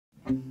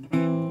The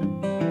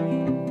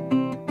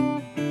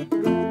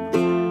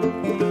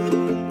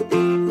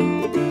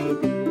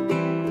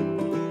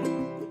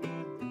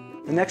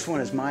next one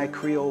is My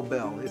Creole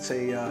Belle. It's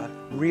a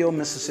real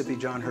Mississippi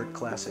John Hurt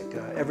classic.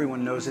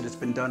 Everyone knows it. It's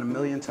been done a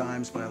million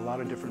times by a lot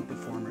of different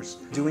performers.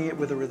 Doing it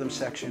with a rhythm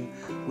section,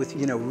 with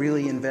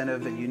really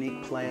inventive and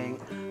unique playing,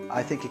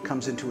 I think it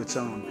comes into its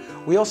own.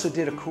 We also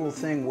did a cool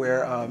thing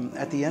where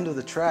at the end of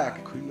the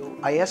track,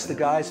 I asked the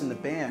guys in the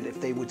band if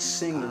they would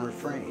sing the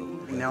refrain.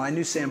 Now I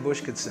knew Sam Bush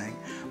could sing,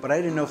 but I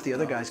didn't know if the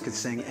other guys could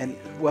sing, and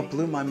what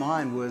blew my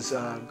mind was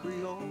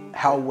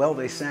how well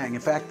they sang.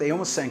 In fact, they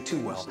almost sang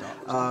too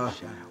well.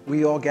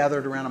 We all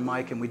gathered around a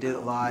mic and we did it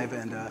live,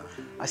 and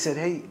I said,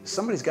 hey,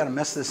 somebody's got to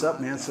mess this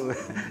up, man, so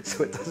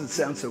it doesn't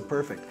sound so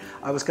perfect.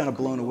 I was kind of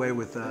blown away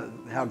with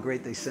how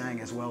great they sang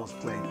as well as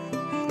played.